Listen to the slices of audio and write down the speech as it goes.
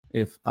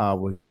if I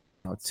would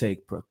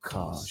take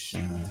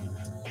precaution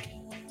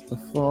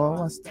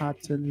before I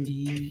start to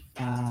leave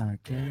my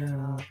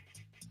girl.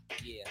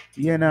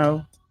 You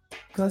know,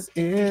 cause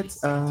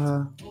it's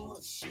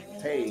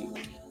hey,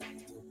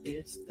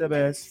 it's the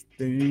best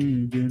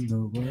thing in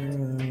the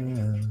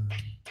world.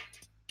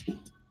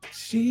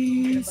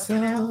 She's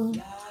so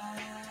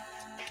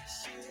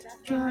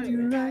drive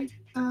you right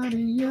out of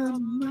your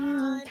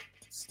mind.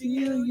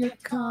 Steal your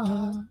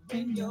car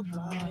and your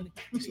heart.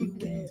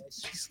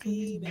 She's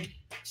scheming.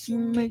 She'll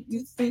make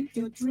you think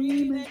you're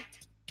dreaming.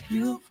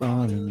 You'll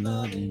fall in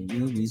love and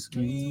you'll be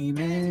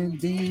screaming,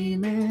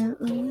 demon.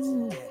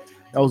 Ooh.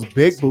 Those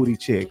big booty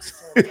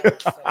chicks.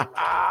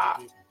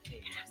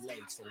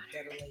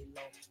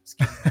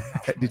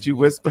 Did you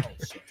whisper?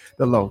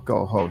 The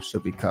local host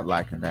should be cut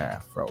like an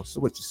afro.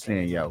 So what you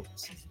saying, yo?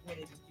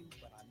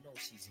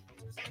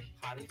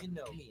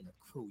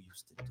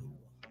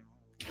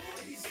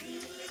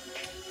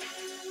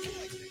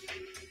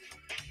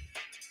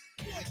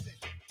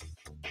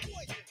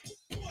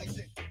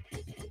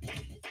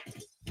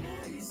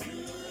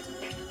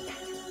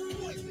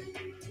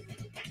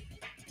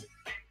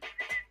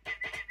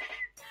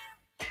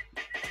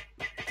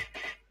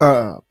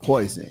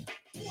 Poison.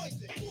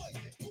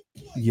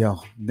 Yo,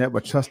 never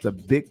trust a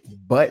big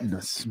butt and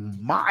a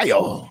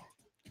smile.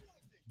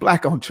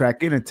 Black on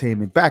Track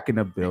Entertainment back in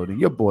the building.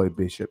 Your boy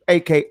Bishop,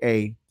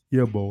 aka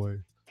your boy.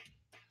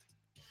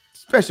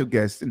 Special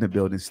guest in the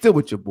building, still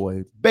with your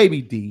boy,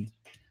 Baby D.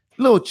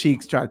 Little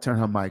Cheeks try to turn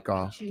her mic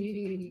off.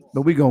 Jeez.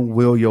 But we gonna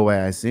wheel your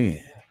ass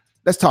in.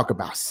 Let's talk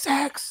about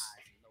sex.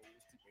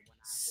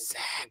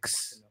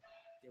 Sex.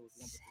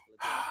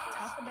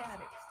 Talk about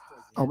it.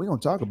 Oh, we gonna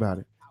talk about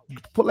it.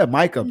 Pull that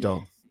mic up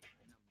though.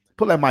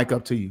 Pull that mic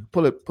up to you.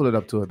 Pull it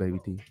up to her, Baby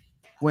D.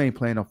 We ain't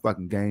playing no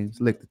fucking games.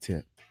 Lick the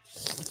tip.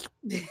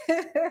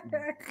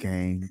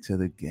 Gang to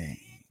the game.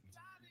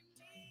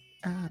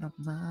 Out of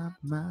my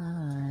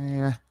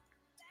mind.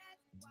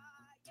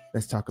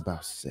 Let's talk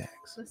about sex.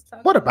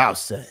 What about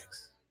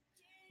sex?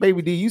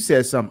 Baby D, you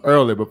said something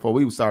earlier before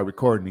we started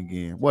recording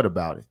again. What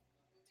about it?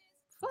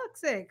 Fuck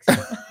sex.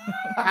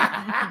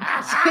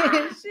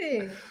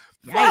 Shit.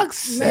 Fuck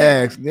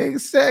sex, nigga.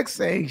 Sex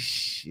ain't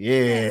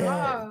shit.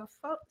 Oh,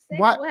 sex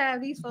What? will have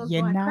these folks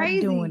You're going not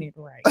crazy. doing it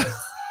right.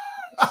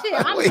 Shit,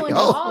 I'm Wait, doing it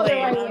hold all the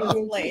on. right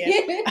I'm way.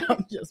 playing.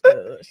 I'm just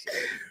bullshit.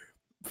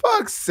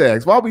 Fuck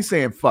sex. Why we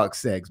saying fuck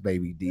sex,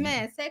 Baby D?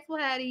 Man, sex will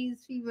have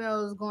these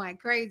females going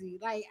crazy.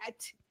 Like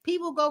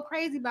people go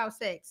crazy about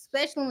sex,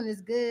 especially when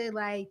it's good.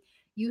 Like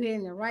you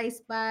hitting the right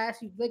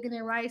spots, you looking in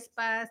the right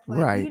spots. Like,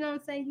 Right. You know what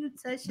I'm saying? You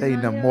touching. They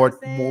in a on, you know more what I'm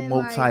saying?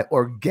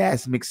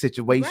 multi-orgasmic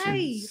situations.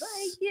 Right.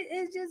 Like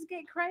it just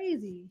get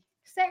crazy.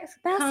 Sex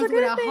That's comes a with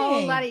good a whole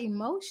thing. lot of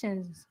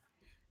emotions.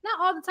 Not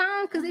all the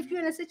time, because if you're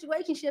in a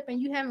situationship and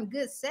you having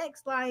good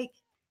sex, like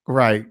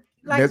Right.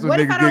 That's what when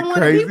if I niggas don't get want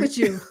to be crazy. with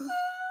you?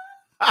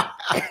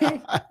 You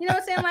know what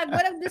I'm saying? Like,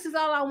 what if this is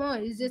all I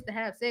want is just to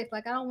have sex?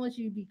 Like, I don't want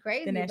you to be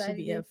crazy. Then that about should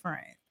be it. up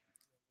front.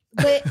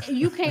 But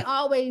you can't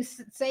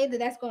always say that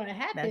that's going to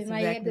happen. That's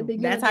like at the exactly-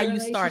 beginning, that's of the how you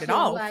started relationship,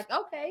 off. Like,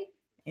 okay,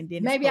 And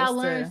then maybe I it's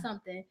supposed learned to-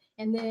 something,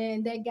 and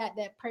then they got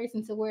that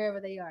person to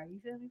wherever they are. You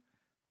feel me?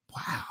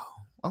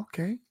 Wow.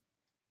 Okay.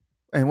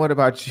 And what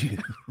about you?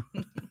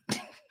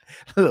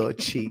 Little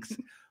cheeks.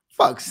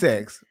 Fuck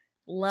sex.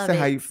 Love Say it.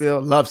 how you feel.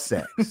 Love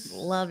sex.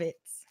 Love it.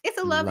 It's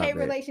a love-hate Love it.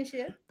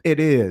 relationship. It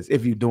is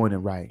if you're doing it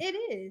right. It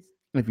is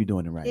If you're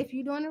doing it right. if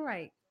you're doing it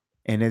right.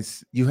 And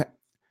it's you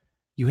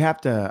have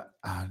to.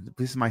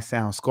 This might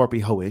sound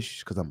Scorpio-ish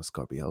because I'm a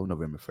Scorpio.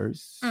 November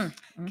 1st.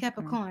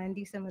 Capricorn,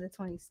 December the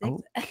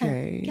 26th.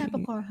 Okay.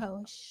 Capricorn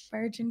host.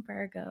 Virgin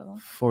Virgo.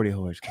 40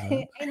 horse club.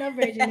 Ain't no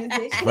virgin in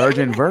this.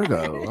 Virgin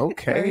Virgo.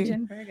 Okay.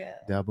 Virgin Virgo.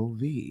 Double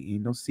V.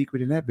 Ain't no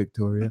secret in that,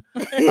 Victoria.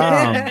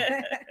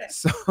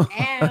 So,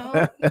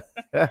 Ow.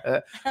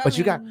 but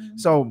you got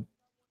so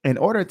in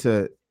order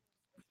to,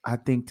 I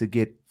think, to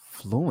get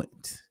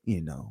fluent,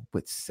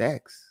 with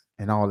sex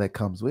and all that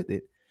comes with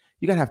it,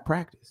 you gotta have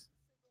practice.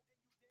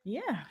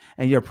 Yeah.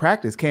 And your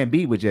practice can't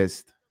be with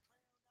just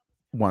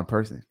one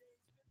person,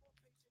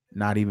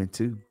 not even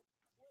two,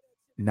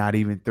 not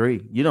even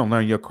three. You don't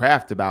learn your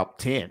craft about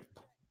 10,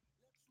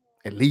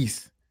 at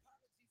least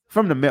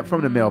from the male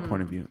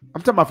point of view.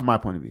 I'm talking about from my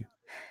point of view.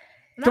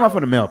 I'm talking about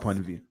from the male point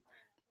of view.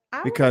 I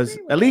would Because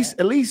agree with at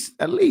least,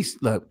 that.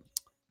 look,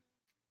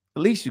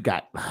 at least you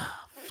got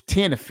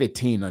 10 to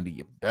 15 under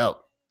your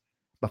belt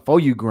before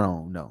you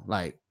grown. No,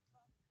 like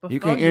you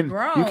Before can't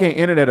grown. you can't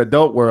enter that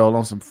adult world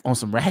on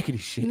some raggedy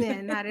shit.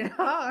 Man, not at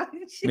all.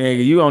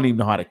 Nigga, you don't even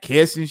know how to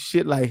kiss and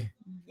shit. Like,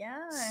 Yeah.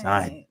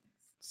 sign,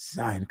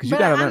 because you But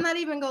gotta I'm learn. not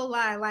even gonna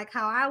lie. Like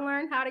how I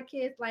learned how to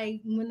kiss,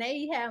 like when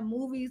they have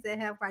movies that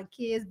have like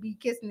kids be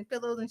kissing the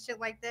pillows and shit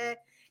like that.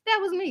 That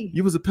was me.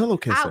 You was a pillow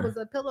kisser. I was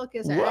a pillow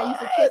kisser. I used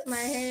to kiss my What?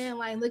 hand,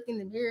 like look in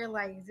the mirror,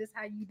 like is this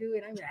how you do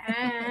it? I'm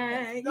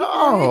like, you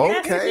Oh, feel me?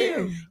 That's okay.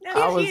 cute. That's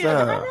I was cute.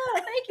 I know,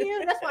 thank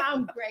you. That's why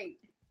I'm great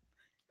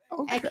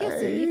at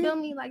kissing. You feel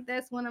okay. me? Like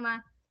that's one of my.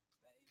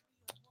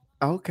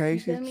 Okay, You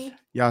feel me?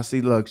 y'all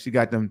see. Look, she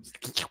got them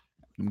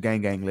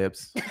Them gang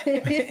lips.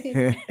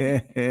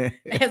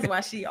 That's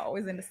why she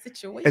always in the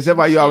situation. Is that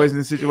why you always in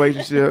the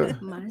situation?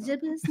 Mind your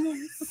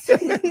business.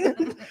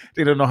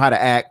 They don't know how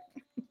to act.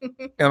 They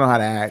don't know how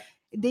to act.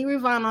 D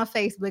Ravon on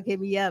Facebook, hit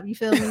me up. You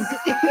feel me?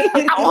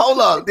 Oh, hold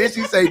up. Then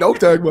she say, don't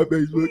tag my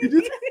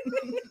Facebook.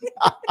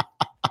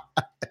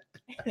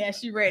 Yeah,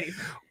 she ready.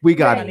 We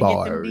got Ready to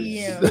bars.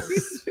 get them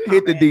DMs.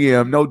 Hit the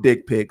DM. No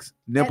dick pics.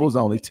 Nipples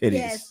only.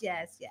 Titties.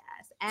 Yes.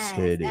 Ass,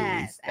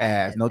 Titties.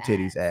 Ass. No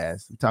titties.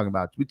 Ass. We're talking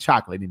about we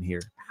chocolate in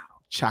here.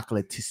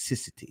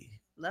 Chocolate-toxicity.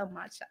 Love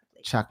my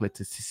chocolate.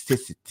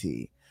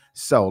 Chocolate-toxicity.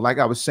 So, like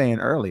I was saying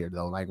earlier,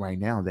 though, like right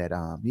now, that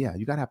yeah,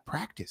 you gotta have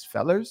practice,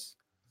 fellas.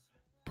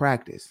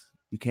 Practice.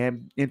 You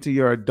can't enter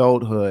your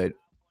adulthood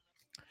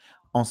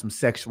on some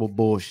sexual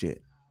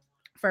bullshit.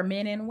 For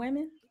men and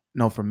women?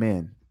 No, for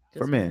men.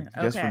 For men.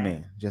 Just for Okay.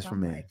 men. Just for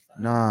I'm men. like, fuck.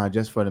 Nah,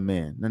 just for the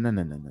men. No.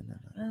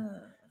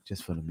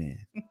 Just for the men.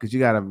 Because you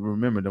got to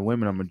remember the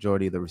women are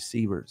majority of the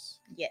receivers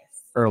Yes.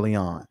 early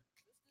on.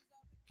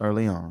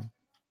 Talking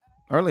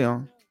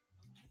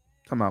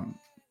about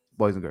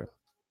boys and girls.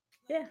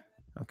 Yeah.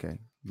 Okay.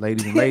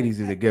 Ladies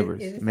is the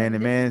givers. Is it Man and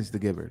something man's the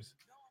givers.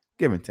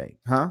 Give and take.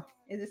 Huh?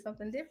 Is it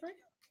something different?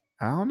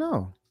 I don't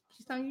know.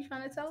 Something you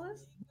trying to tell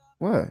us?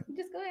 What?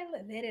 Just go ahead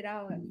and let it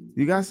out.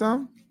 You got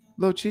some?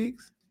 Little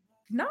cheeks?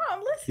 No, I'm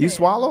listening. You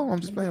swallow? I'm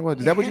just playing. What?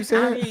 Is that what you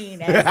said? I mean,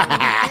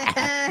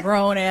 that's a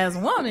grown ass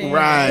woman.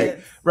 Right.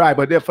 Right.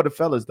 But then for the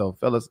fellas, though,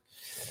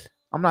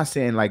 I'm not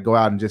saying like go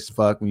out and just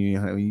fuck when you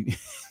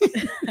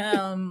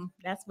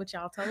That's what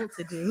y'all told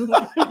to do.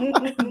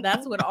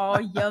 That's what all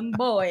young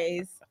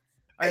boys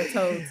are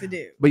told to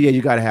do. But yeah,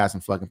 you got to have some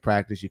fucking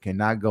practice. You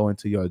cannot go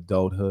into your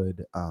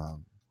adulthood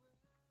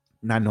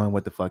not knowing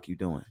what the fuck you're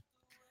doing,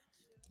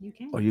 You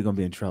can. or you're gonna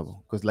be in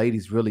trouble. Because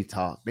ladies really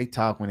talk. They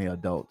talk when they're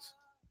adults.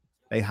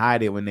 They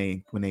hide it when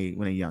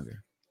they're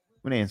younger.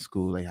 When they're in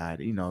school, they hide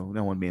it. You know, they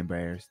don't want to be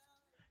embarrassed.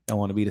 Don't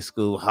want to be the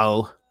school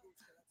hoe.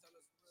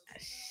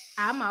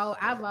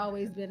 I've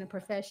always been a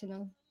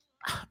professional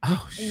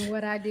Oh in shit.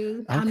 what I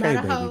do. Okay, I'm not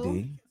a baby hoe.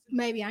 D.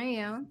 Maybe I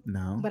am,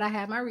 No, but I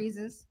have my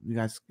reasons. you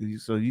guys.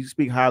 So you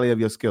speak highly of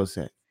your skill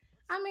set.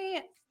 I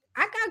mean,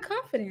 I got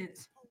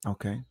confidence.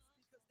 Okay.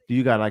 Do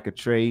you got like a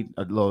trade,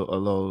 a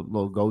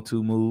little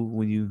go-to move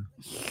when you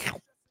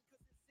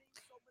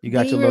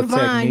got your little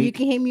Ravon, technique? you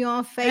can hit me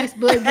on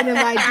Facebook, get in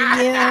my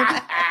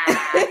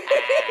DM.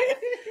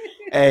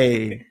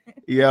 Hey,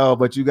 yo,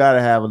 but you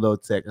gotta have a little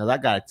tech. Cause I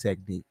got a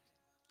technique.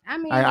 I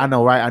mean, I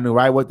know, right? I knew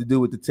right what to do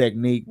with the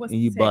technique, What's and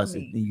the you bust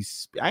it. technique?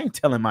 And I ain't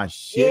telling my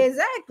shit.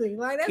 exactly.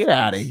 Like that's Get what-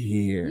 out of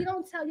here. You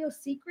don't tell your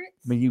secrets.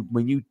 When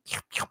you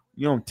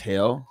don't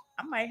tell.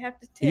 I might have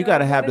to tell. You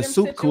gotta have one the of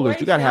them soup coolers.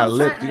 You gotta have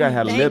situations. lips. You gotta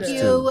have Thank lips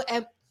you. too.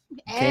 You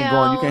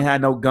can't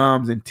have no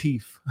gums and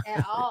teeth.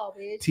 at all,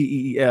 bitch.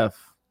 TEEF.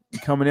 You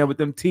coming in with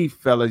them teeth,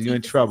 fellas. You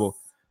in trouble.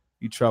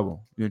 You in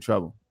trouble.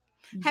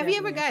 Have you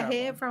ever Definitely in got trouble.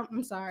 head from?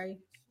 I'm sorry.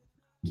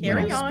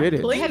 Carry No, on, spit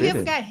it. please. Have you Spit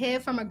ever it. got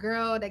head from a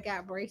girl that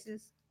got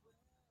braces?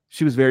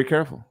 She was very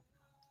careful.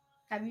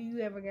 Have you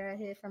ever got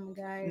head from a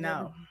guy?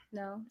 No.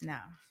 No. No.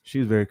 She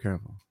was very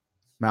careful.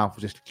 Mouth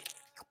was just.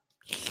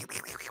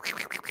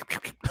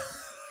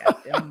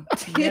 Got them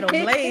metal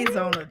blades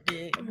on her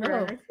dick.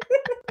 Whoa.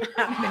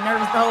 I've been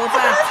nervous the whole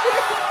time.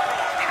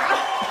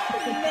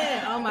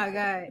 Man, oh my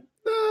god.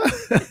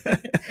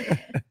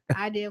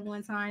 I did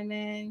one time,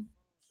 man.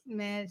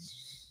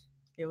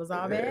 It was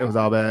all bad. It was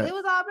all bad. It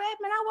was all bad,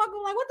 man. I walked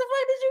in like, what the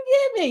fuck did you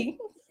give me?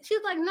 She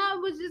was like, no,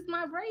 it was just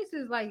my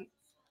braces. Like,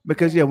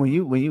 Because yeah, when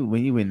you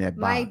in that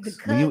box, like the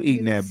when you cut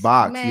eating that is-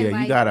 box, man, yeah,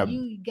 like,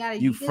 you gotta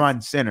you front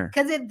and center.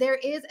 because there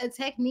is a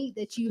technique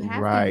that you have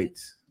to Right.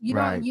 use. You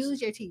right. don't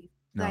use your teeth.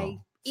 No. Like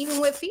even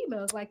with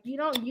females, like you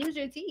don't use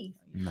your teeth.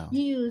 No.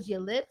 You use your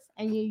lips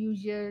and you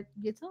use your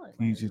tongue.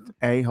 You just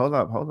hey, hold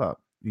up. I'm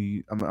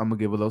gonna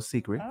give a little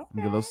secret. I'm gonna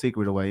give a little Okay.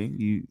 secret away.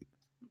 You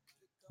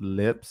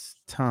lips,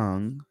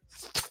 tongue,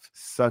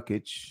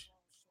 suckage,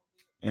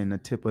 and the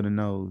tip of the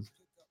nose.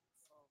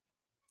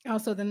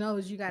 Also the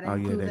nose, you gotta Oh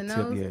yeah, include the that tip,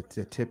 nose. yeah,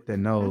 to tip the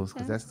nose,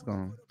 because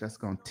Okay. that's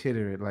gonna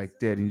titter it like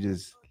that. And you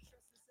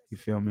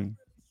feel me?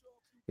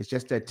 It's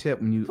just that tip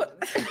when you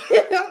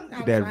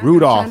I'm that trying-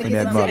 Rudolph I'm in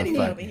trying that to get Teddy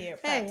some motherfucker. over here.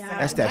 Hey,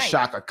 that's that Right.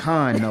 Shaka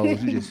Khan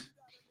nose. You just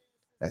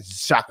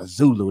that's Shaka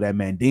Zulu, that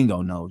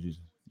Mandingo nose. Just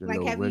the Like,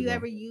 little have you wiggle.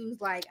 ever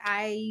used like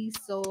ice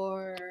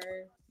or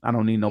I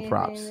don't need no anything?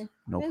 props.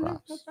 No No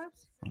props.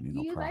 props. I don't need You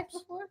no used ice props.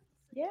 before?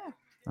 Yeah. I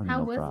don't need How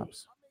no was it?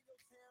 props.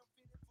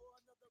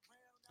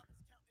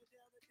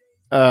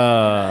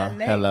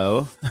 Next.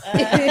 Hello.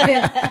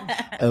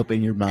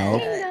 Open your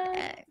mouth.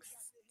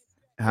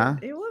 Huh?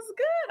 It was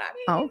good. I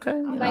mean, Oh, okay.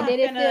 I'm yeah. Like, not did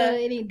it feel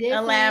finna any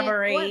different?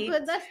 elaborate.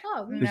 But let's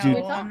talk. No, Did you-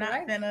 We're talking, I'm not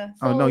right? finna.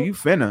 Oh no, So- you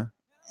finna.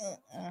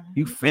 Uh-uh.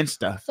 You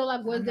finsta. So,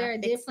 like, was I'm there a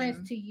not difference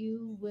fixing. to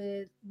you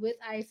with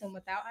ice and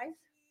without ice?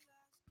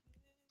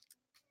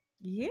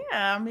 Yeah,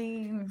 I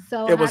mean,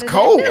 So It how was did that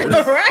cold. feel?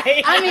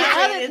 right. I mean,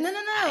 it's no.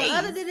 ice.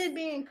 Other than it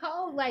being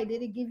cold, like,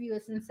 did it give you a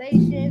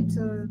sensation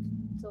to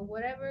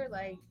whatever?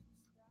 Like,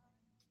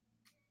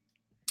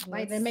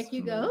 they make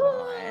you go, Move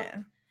 "Ooh."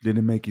 on. Did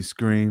it make you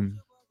scream?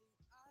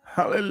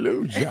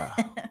 Hallelujah.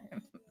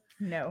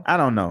 No. I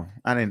don't know.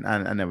 I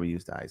never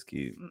used the Ice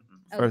Cube.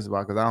 Mm-mm. First of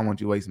all, because I don't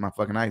want you wasting my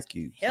fucking Ice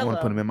Cubes. I want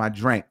to put them in my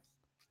drink.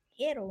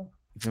 It'll.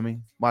 You feel me?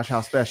 Watch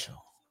how special.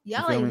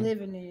 Y'all feel ain't me?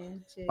 living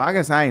in. Shit. Well, I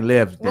guess I ain't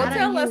lived Well, there.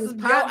 tell us use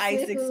your ice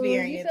popsicles,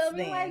 experience You feel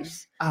me? then. Like,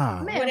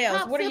 Ah, man, What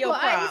else? What are your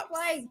popsicle ice, props?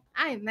 like,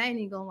 I ain't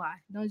even gonna lie.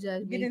 Don't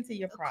judge Get me. into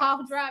your A props.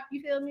 cough drop,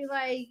 you feel me?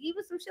 Like,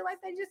 even some shit like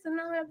that, just to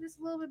numb it up just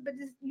a little bit, but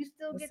just you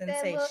still The get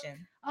that look.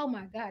 sensation. Oh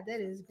my god, that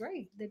is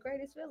great. The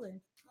greatest feeling.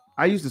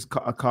 I used this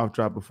a cough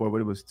drop before, but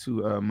it was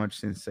too much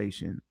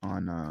sensation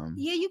on.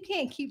 Yeah, you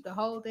can't keep the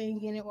whole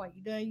thing in it while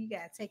you're done. You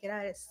gotta take it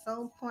out at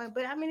some point.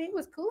 But I mean, it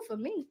was cool for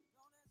me.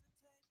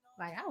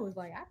 Like I was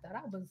like, I thought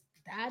I was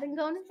died and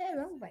going to heaven.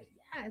 I was like,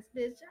 yes,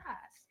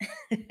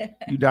 bitch, yes.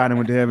 You died and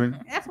went to heaven.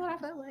 That's what I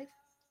felt like.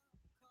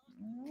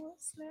 Oh,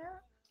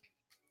 snap.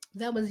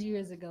 That was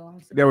years ago.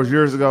 I'm That was sorry.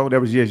 years ago. That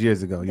was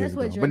years ago. That's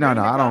what But no, Bring no,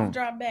 the I cough don't.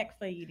 drop back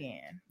for you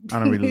then. I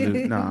don't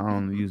really. No, I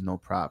don't use no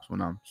props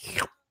when I'm.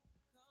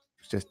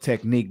 It's just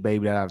technique,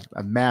 baby, that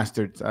I've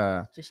mastered.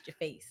 Just your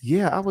face.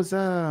 Yeah, I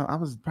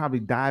was probably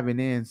diving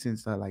in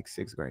since like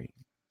 6th grade.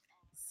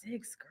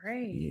 6th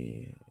grade.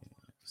 Yeah,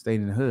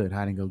 stayed in the hood.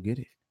 I didn't go get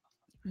it.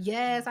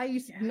 Yes, I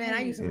used to. Man, I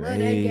used to Hey. love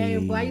that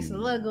game. Boy, I used to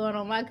love going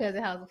on my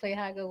cousin's house to play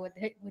high go with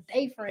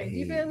they friends.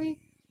 You feel me?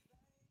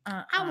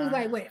 I was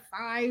like, what,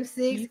 5,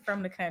 6? You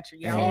from the country.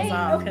 Hey, Y'all was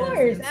all of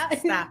course. cousins.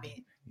 Stop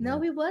it. No,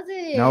 we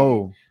wasn't.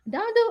 No,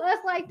 Don't do us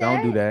like that.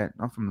 don't do that.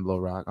 I'm from the Little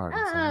Rock,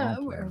 Arkansas.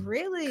 Don't play.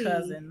 Really?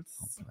 Cousins.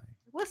 Don't play.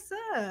 What's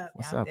up?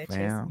 What's Y'all up, there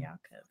chasing fam? Y'all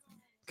cousins.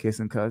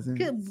 Kissing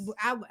cousins.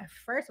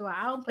 First of all,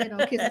 I don't play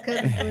no kissing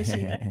cousins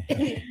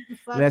bullshit.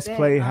 Fuck Let's that.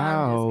 play I'm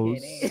house.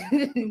 just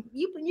kidding.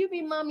 you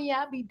be mommy,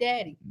 I'll be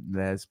daddy.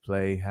 Let's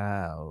play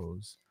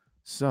house.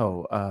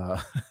 So,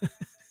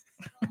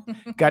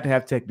 got to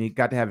have technique,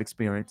 got to have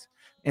experience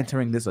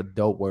entering this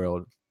adult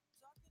world.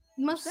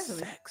 Most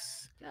definitely.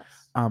 Sex. Yes.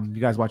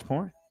 You guys watch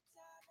porn?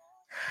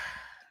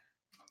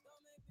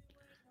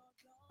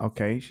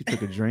 Okay, she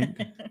took a drink.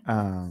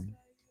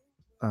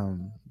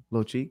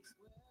 Little cheeks.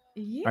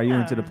 Yeah. Are you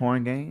into the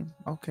porn game?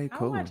 Okay, I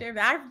cool. watch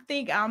everything. I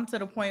think I'm to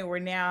the point where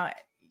now,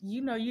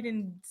 you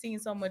didn't see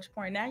so much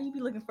porn. Now you be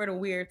looking for the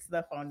weird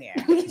stuff on there.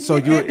 So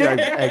you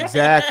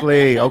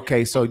exactly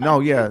okay. So no,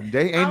 yeah,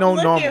 they ain't I'm no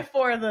looking normal.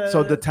 for the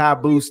So the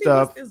taboo let me see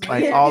what's stuff, this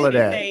like weird all of shit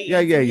that. they Yeah.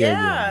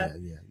 into.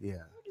 Yeah.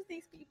 What do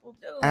these people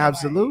do?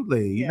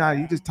 Absolutely. You know,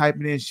 you yeah. just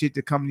typing in shit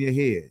to come to your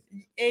head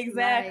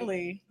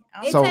Exactly.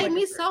 I'm It So- take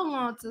me so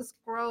long to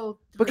scroll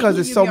through. because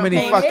there's You so be many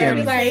okay. fucking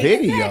Everybody-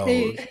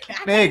 videos. I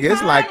Nigga, can't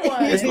it's like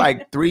find it's one.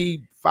 like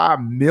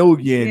 3-5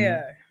 million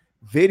Yeah.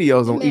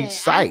 videos on Man, each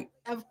site,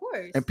 Of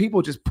course. and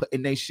people just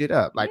putting their shit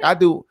up. Like I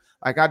do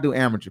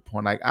amateur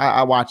porn. Like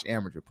I watch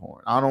amateur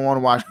porn. I don't want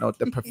to watch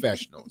the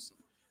professionals.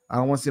 I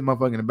don't want to see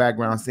motherfucker in the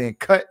background saying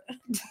cut.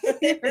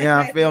 Yeah,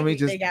 I feel me.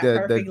 Just They got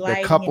the perfect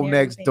lighting couple and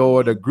next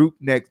door, the everything. group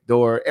next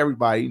door,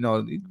 everybody.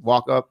 You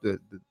walk up the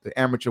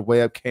amateur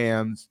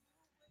webcams,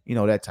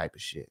 that type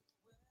of shit.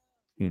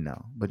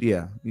 But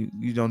yeah,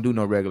 you don't do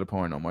no regular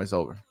porn no more. It's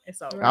over.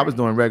 It's over. I was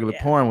doing regular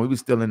Yeah. porn when we was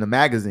still in the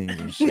magazines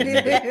and shit,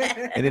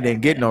 and it didn't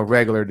get no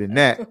regular than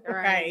that.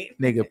 Right.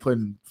 Nigga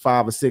putting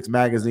 5 or 6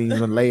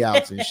 magazines on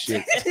layouts and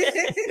shit.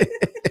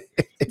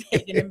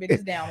 Taking them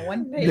bitches down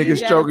one page. Nigga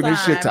at a stroking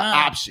this shit to time,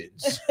 huh?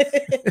 options.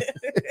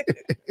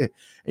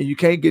 And you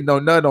can't get no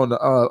nut on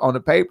the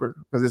paper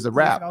because it's a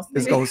wrap.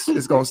 It's gonna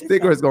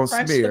stick or it's gonna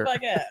Crunch smear. The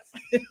fuck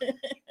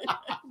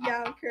up.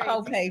 Y'all crazy.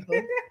 Whole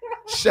paper.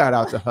 Shout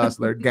out to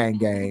Hustler,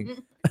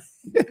 gang.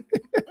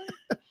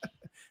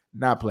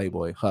 Not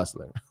Playboy,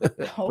 Hustler.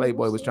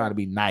 Playboy was trying to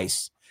be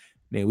nice.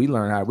 Then we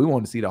learned how we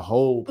want to see the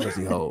whole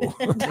pussy hole.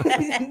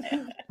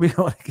 We don't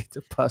want to get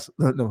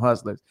the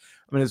hustlers.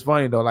 I mean, it's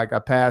funny though. Like I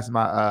passed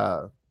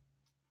my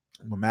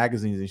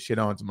magazines and shit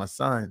on to my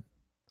son,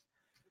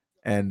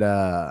 and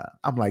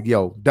I'm like,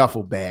 "Yo,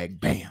 duffel bag,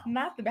 bam."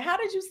 Not the. How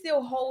did you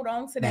still hold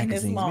on to them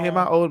this Magazines. long?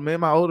 Me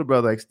and my older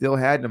brother like still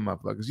had them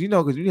motherfuckers.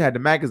 Because when you had the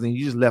magazine,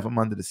 you just left them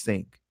under the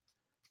sink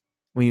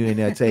when you in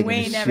there taking we the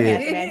ain't never had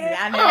shit. the magazine.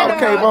 I Oh, never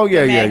okay, bought well, the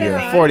yeah.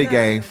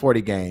 magazine.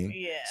 40 gang.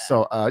 Yeah.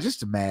 So just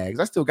the mags.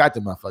 I still got the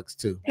motherfuckers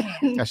too.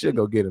 I should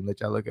go get them. Let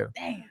y'all look at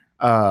them.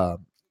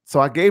 Damn. So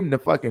I gave him the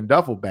fucking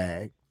duffel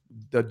bag,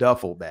 the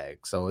duffel bag.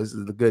 So this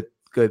is a good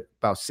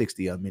about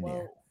 60 of them in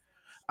there.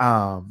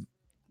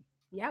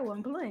 Y'all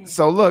wasn't playing.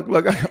 So look.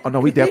 Oh no,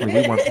 we weren't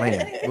playing.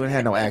 We didn't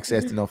have no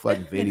access to no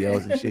fucking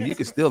videos and shit. You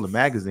can steal the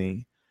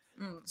magazine.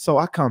 So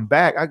I come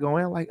back, I go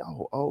in like,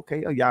 oh,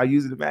 okay, y'all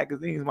using the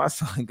magazines. My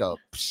son go,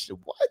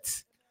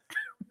 what?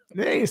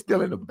 They ain't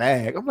still in the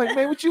bag. I'm like,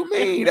 man, what you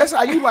mean? That's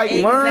how you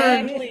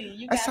learn.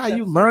 You That's got how the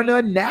you learn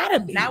the free-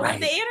 anatomy. Not right?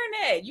 with the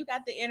internet. You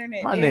got the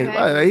internet. My there.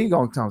 nigga, he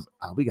gonna tell us,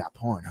 oh, we got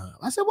Pornhub.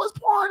 I said, what's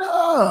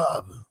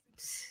Pornhub?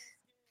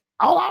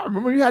 All I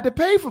remember, you had to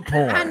pay for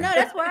porn. I know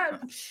that's why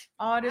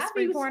All this I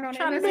free be porn on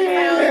trying to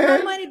there.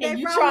 see my money back And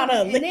you from trying to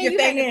it, and lick then your you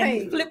had thing to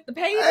pay. and flip the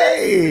pages?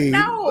 Hey,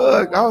 No.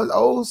 look, I was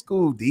old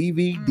school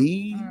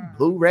DVD, Mm-mm.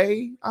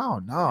 Blu-ray. Oh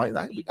no,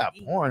 like we got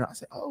DVD. porn. I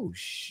said, oh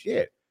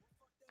shit.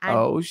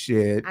 Oh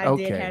shit. I did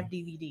Okay. have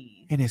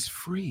DVDs. And it's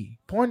free.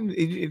 Porn.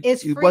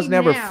 It's It free was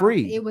never now.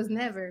 free. It was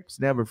never It's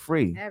never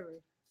free.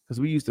 ever. Because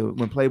we used to,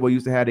 when Playboy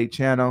used to have a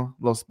channel,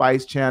 little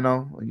Spice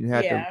channel, and you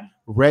had the Yeah.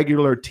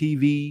 regular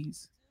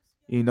TVs,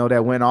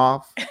 that went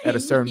off at a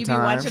certain you time,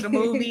 be watching a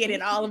movie and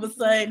then all of a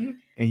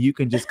sudden, and you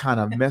can just kind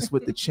of mess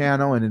with the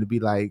channel, and it'd be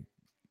like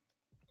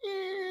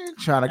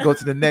trying to go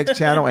to the next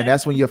channel, and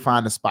that's when you'll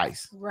find the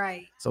Spice.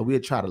 Right. So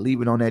we'd try to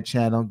leave it on that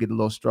channel, get a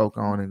little stroke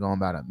on, and go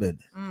about our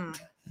business. mm,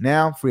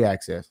 Now, free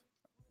access.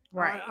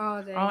 right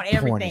All day. on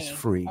everything, Porn is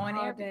free. on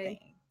All everything.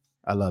 day.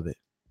 I love it.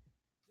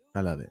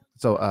 I love it.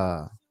 So,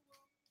 how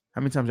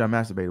many times y'all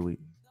masturbate a week?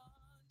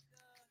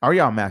 Are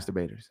y'all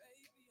masturbators?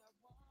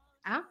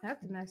 I don't have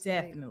to masturbate.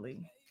 Definitely.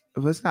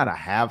 Well, it's not a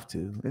have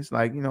to. It's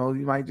like, you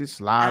might just I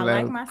slide.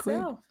 like quick.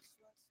 myself.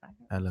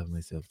 I love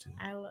myself too.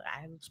 I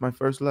It's my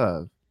first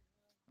love.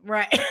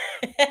 right.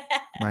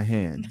 My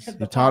hands. The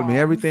You taught me palms.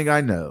 everything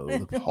I know.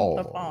 The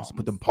paws. palms.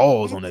 Put them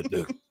paws on that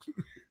dick.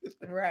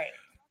 right.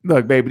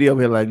 Look, baby, they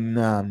over here like,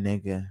 nah,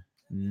 nigga.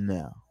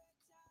 No.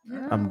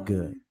 I'm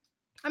good.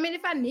 I mean,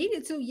 if I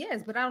needed to,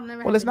 yes, but I don't never.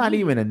 Well, have it's to not need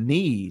even it. a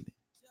need.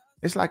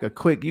 It's like a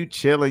quick, you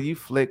chilling, you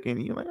flicking,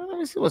 you're like, oh, let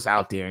me see what's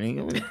out there.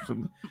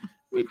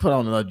 We put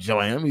on a little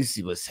joint. Let me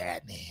see what's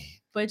happening.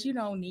 But you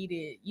don't need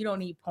it. You don't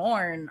need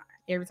porn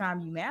every time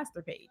you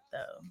masturbate,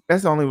 though.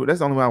 That's the only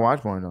way I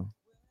watch porn though.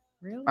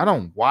 Really? I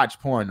don't watch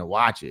porn to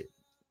watch it.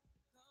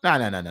 No.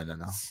 I'm I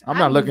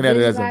not be looking at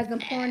it as visualizing a.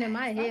 porn in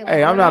my head.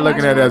 Hey, like, I'm not what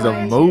looking at it as a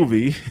watching?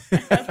 movie.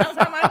 Sometimes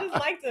I just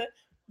like to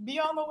be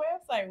on the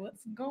website.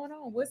 What's going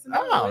on? What's the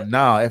Oh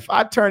no! If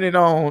I turn it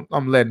on,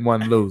 I'm letting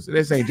one loose.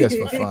 This ain't just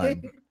for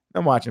fun.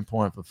 I'm watching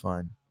porn for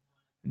fun.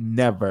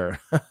 Never.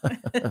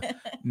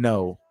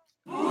 No.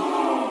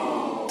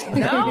 No.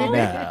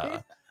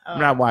 No. I'm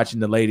not watching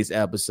the latest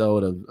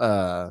episode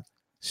of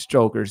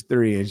Strokers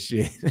 3 and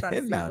shit. Trying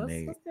to see No, what's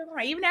nigga. still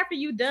on. Even after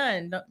you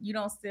done, you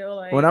don't still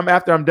like. When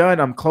after I'm done,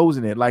 I'm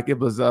closing it like it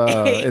was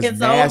it's it's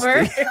nasty.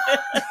 over.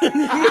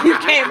 You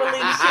can't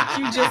believe the shit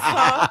you just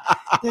saw.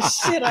 The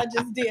shit I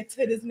just did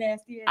to this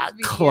nasty I ass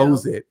video.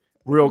 close it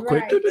real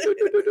quick. Right.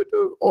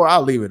 Or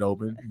I'll leave it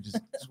open and just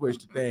switch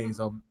the thing.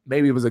 So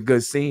maybe it was a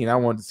good scene. I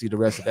wanted to see the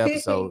rest of the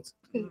episodes.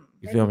 You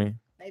feel me?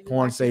 Maybe Porn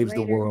watch it saves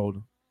the later.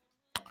 world.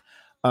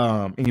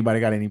 Anybody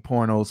got any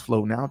pornos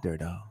floating out there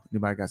though?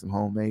 Anybody got some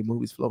homemade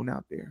movies floating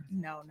out there?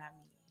 No, not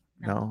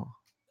me. No.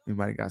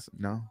 Anybody got some?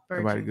 No.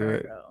 Virgin Nobody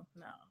good. Virgo.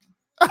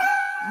 No.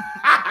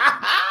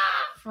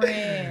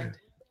 Friend.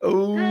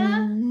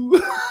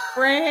 Ooh.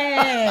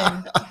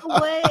 Friend.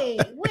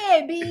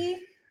 Wait, B.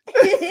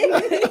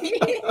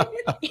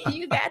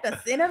 You got the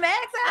Cinemax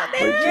out But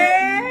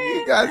there.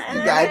 you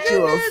got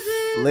you a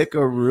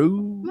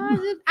flickaroo.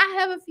 I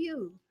have a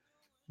few.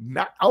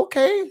 Not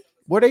okay.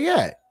 Where they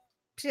at?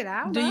 Shit,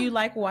 I don't Do know. you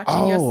like watching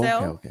Oh,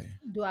 yourself? okay.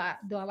 Do I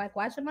like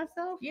watching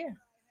myself? Yeah.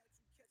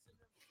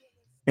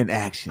 In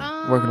action,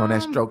 working on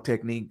that Um, stroke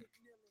technique.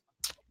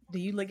 Do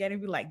you look at it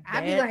and be like,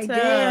 I be that like, tug,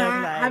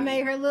 damn, I like-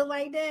 made her look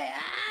like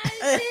that.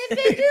 Ah, shit,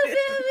 bitch, you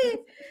feel me?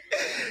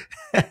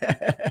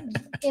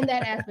 In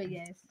that aspect,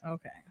 yes.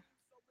 Okay.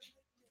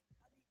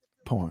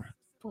 Porn.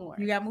 Porn.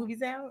 You got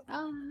movies out?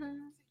 Oh.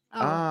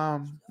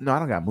 No, I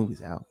don't got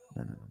movies out.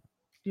 No. Do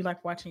you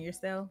like watching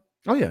yourself?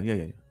 Oh yeah.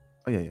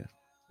 Oh yeah.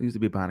 We used to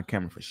be behind the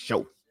camera for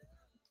sure.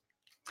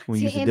 We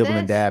See, used to and dibble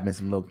and that's- dab in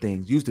some little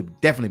things. Used to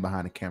definitely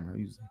behind the camera.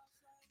 Used to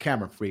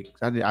camera freak.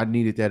 I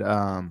needed that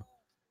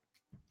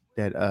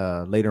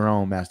later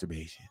on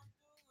masturbation.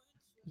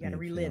 You gotta You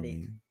relive feel it.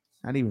 me?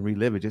 Not even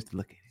relive it, just to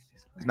look at it.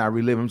 It's not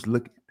reliving, I'm just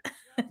looking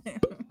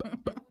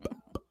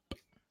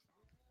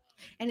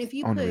And if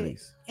you on the put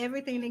release.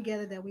 everything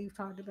together that we've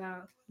talked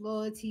about,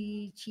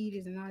 loyalty,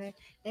 cheaters, and all that,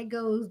 that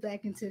goes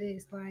back into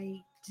this,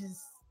 like just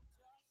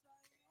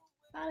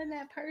finding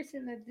that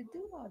person that to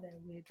do all that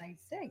with, like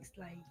sex,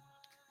 like.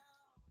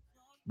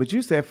 But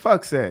you said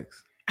fuck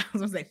sex. I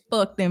was gonna say,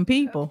 fuck them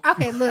people.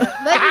 Okay, look,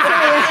 let me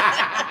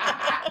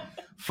tell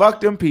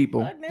Fuck them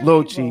people. Fuck them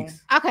Little people.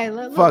 cheeks. you. Okay,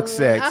 look, Fuck look,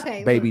 sex.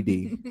 okay, Baby look.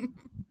 D.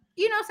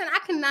 You know what I'm saying? I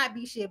cannot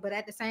be shit, but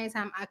at the same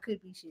time, I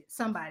could be shit.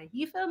 Somebody.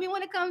 You feel me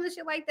when it comes to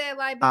shit like that?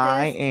 Like,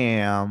 I because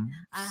am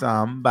I-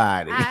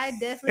 somebody. I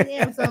definitely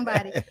am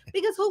somebody.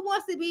 Because who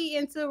wants to be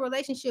into a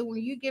relationship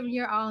when you're giving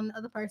your all and the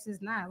other person's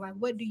not? Like,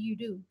 what do? You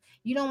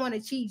don't want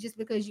to cheat just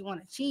because you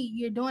want to cheat.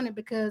 You're doing it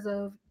because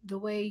of the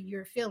way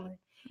you're feeling.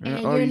 And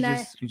or you're you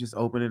not. just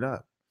open it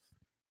up.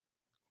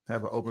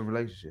 Have an open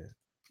relationship.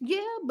 Yeah,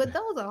 but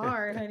those are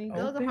hard, honey.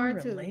 Those are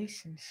hard too.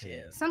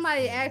 Relationships.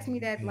 Somebody asked me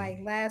that like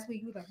last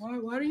week. He was like,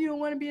 why do you don't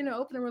want to be in an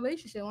open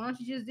relationship? Why don't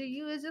you just do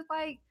you? It's just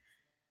like,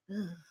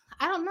 ugh.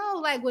 I don't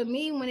know. Like with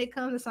me, when it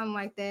comes to something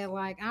like that,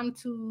 like I'm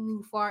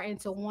too far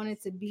into wanting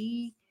to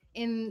be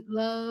in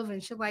love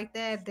and shit like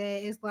that,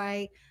 that it's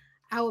like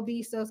I would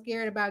be so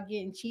scared about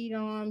getting cheated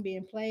on,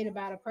 being played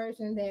about a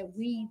person that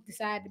we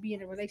decide to be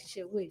in a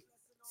relationship with.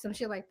 Some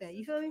shit like that.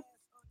 You feel me?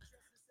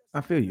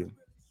 I feel you.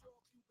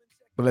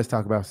 But let's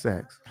talk about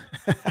sex.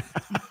 I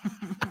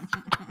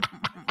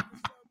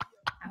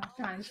was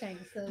trying to change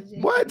the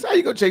subject. What? How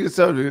you gonna change the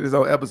subject? This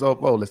on episode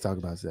 4. Let's talk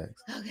about sex.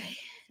 Okay.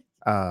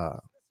 Uh,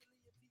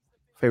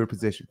 favorite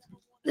position.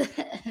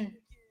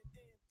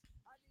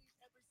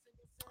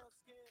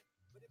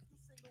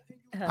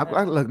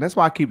 Look, that's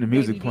why I keep the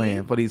music Baby D?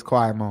 playing for these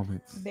quiet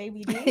moments.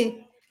 Baby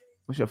D.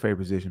 What's your favorite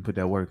position? Put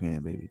that work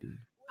in, baby D.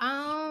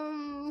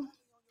 um,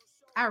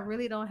 I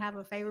really don't have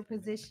a favorite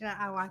position.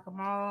 I like them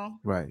all.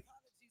 Right.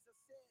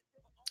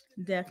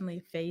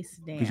 Definitely face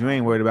down. Because you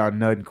ain't worried about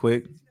nothing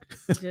quick.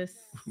 Just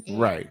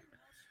Right.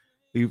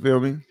 You feel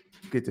me?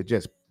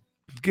 Just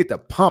get the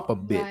pump a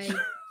bitch. Like,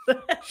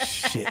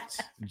 Shit.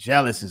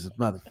 Jealous is a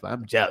motherfucker.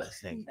 I'm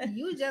jealous, nigga.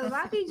 you jealous?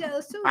 I be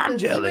jealous too. I'm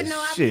 'Cause jealous, Even though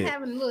I shit. be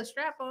having a little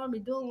strap on, be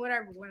doing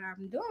whatever what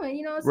I'm doing.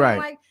 You know what I'm Right. saying?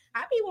 Like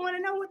I be want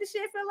to know what the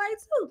shit feel like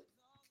too.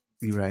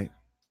 You right.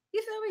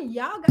 You feel me?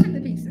 Y'all got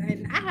the piece,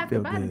 and I have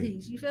Feel to buy the good.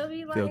 piece. You feel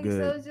me? Feel Like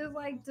good. so, it's just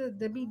like to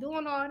be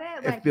doing all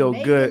that, It like feel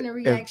making good the if-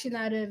 reaction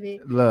out of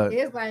it. Look,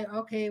 It's like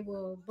okay,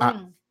 well, I-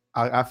 boom.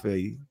 I feel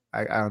you.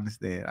 I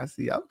understand. I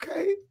see.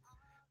 Okay.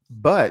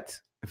 But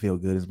it feel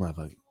good as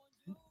motherfucker.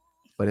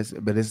 But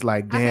it's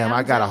like, I mean, damn, I'm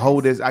I gotta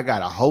hold jealous. this. I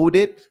gotta hold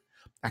it.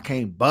 I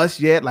can't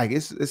bust yet. Like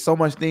it's so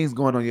much things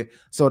going on here.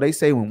 So they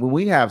say when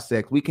we have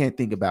sex, we can't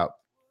think about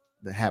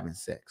the having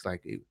sex.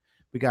 Like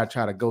we gotta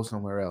try to go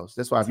somewhere else.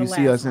 That's why if To you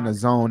see last us in a longer.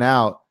 zone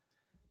out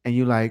and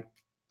you like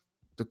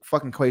the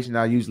fucking question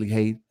I usually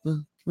hate. What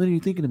are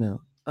you thinking about?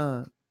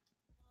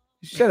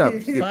 Shut up.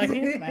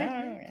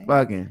 fucking.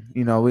 Fucking.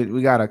 You know,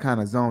 we gotta kind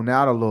of zone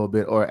out a little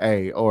bit,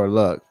 or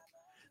look.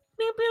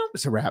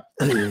 It's a wrap.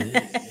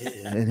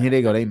 And here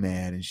they go, they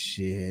mad and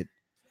shit.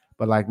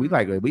 But like we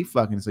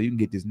fucking so you can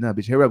get this nut,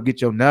 bitch. Hurry up, get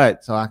your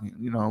nut so I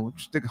can,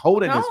 stick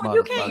holding this No,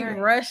 you motherfucker. can't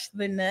rush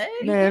the nut.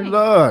 Man,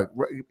 look,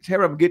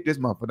 hurry up and get this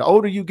motherfucker. The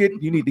older you get,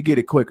 you need to get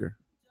it quicker.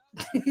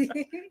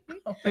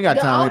 Ain't got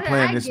The time older to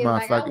playing I this get,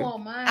 like, motherfucker. I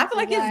want mine I feel to,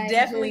 like it's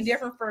definitely just-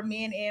 different for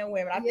men and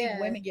women. I think Yeah.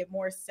 women get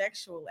more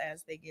sexual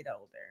as they get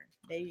older.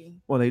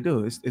 Well, they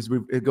do.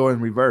 It go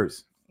in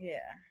reverse. Yeah.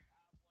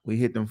 We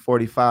hit them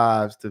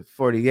 45s to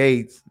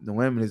 48s. The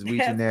women is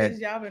reaching that, Because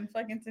y'all been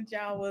fucking since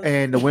y'all was.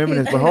 and the women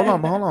is. But hold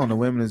on. The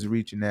women is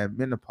reaching that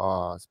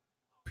menopause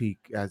peak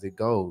as it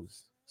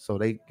goes, so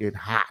they get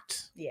hot.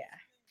 Yeah.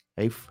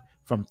 They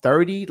from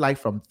 30, like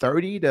from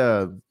 30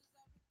 to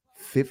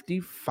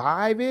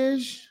 55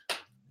 ish.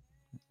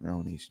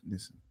 No,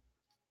 listen.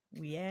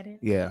 We at it.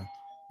 Yeah,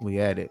 we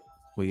at it.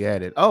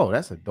 Oh,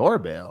 that's a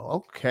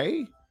doorbell.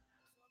 Okay.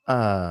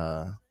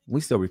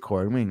 We still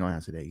recording. We ain't gonna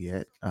answer that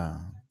yet.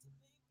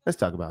 Let's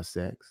talk about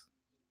sex.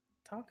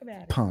 Talk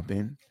about it.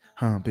 Pumping,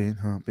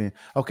 humping.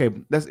 Okay,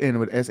 let's end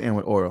with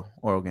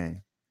oral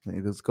game.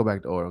 Let's go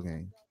back to oral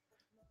game.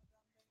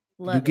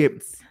 Love get-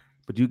 it.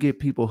 But you get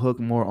people hooked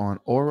more on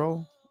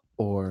oral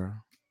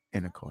or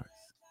intercourse.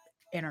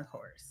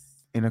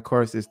 Intercourse.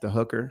 Intercourse is the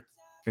hooker.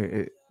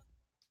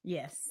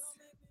 Yes.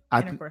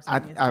 I Intercourse I,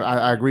 with me is I,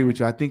 definitely I agree hooker.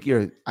 with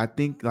you. I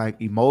think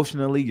like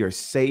emotionally you're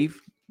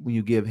safe when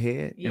you give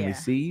head and Yeah.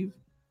 receive.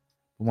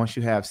 Once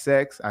you have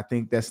sex, I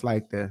think that's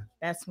like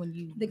That's when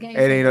you The game. it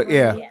ain't no,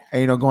 changer, yeah,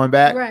 ain't no going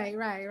back. Right.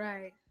 I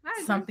agree.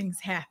 something's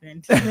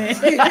happened.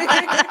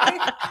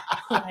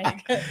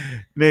 Like,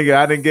 Nigga,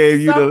 I done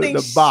gave you something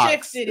the box.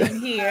 shifted in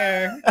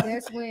here.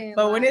 That's when.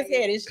 But when like, it's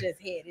head, it's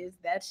just head.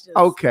 That's just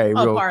Okay, a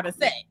real part of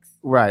sex.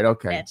 right.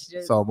 Okay. That's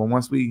just So, but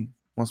once we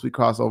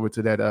cross over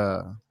to that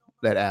alley,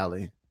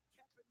 that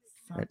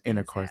something's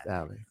intercourse happened.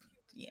 alley,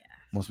 Yeah.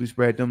 once we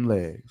spread them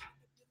legs,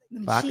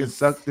 them if I can sheets.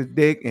 suck the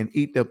dick and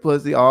eat the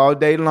pussy all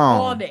day long.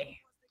 All day.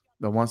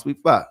 But once we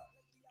fuck,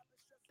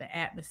 The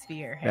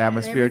atmosphere. the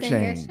atmosphere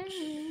Everything has changed.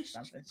 changed.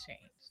 Something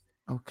changed.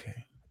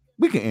 Okay.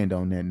 We can end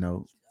on that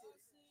note.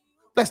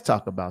 Let's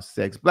talk about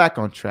sex. Black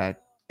on Track,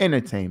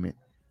 entertainment.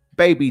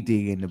 Baby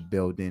D in the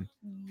building.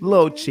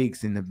 Little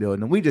Cheeks in the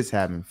building. We just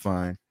having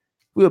fun.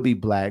 We'll be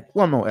black.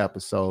 One more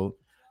episode.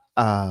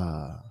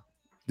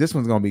 This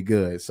one's gonna be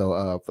good.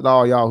 So for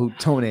all y'all who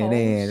tuning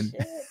in,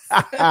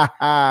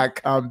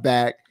 come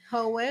back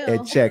Oh well.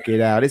 and check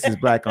it out. This is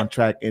Black on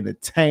Track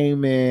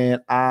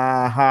Entertainment.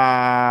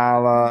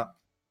 Holla.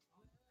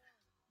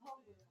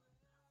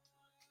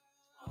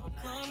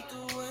 Come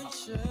through and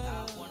chill,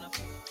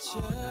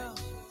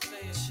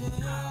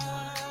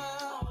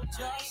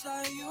 just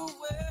like you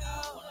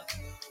will.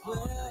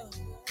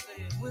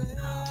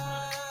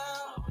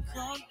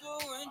 Come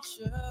through and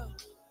chill.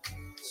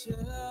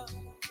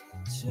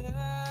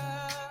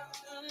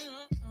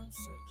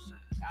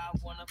 I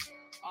wanna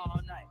all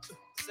night.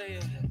 Say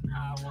it.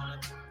 I wanna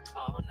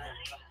all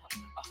night.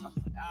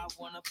 I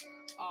wanna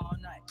all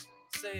night. Say it.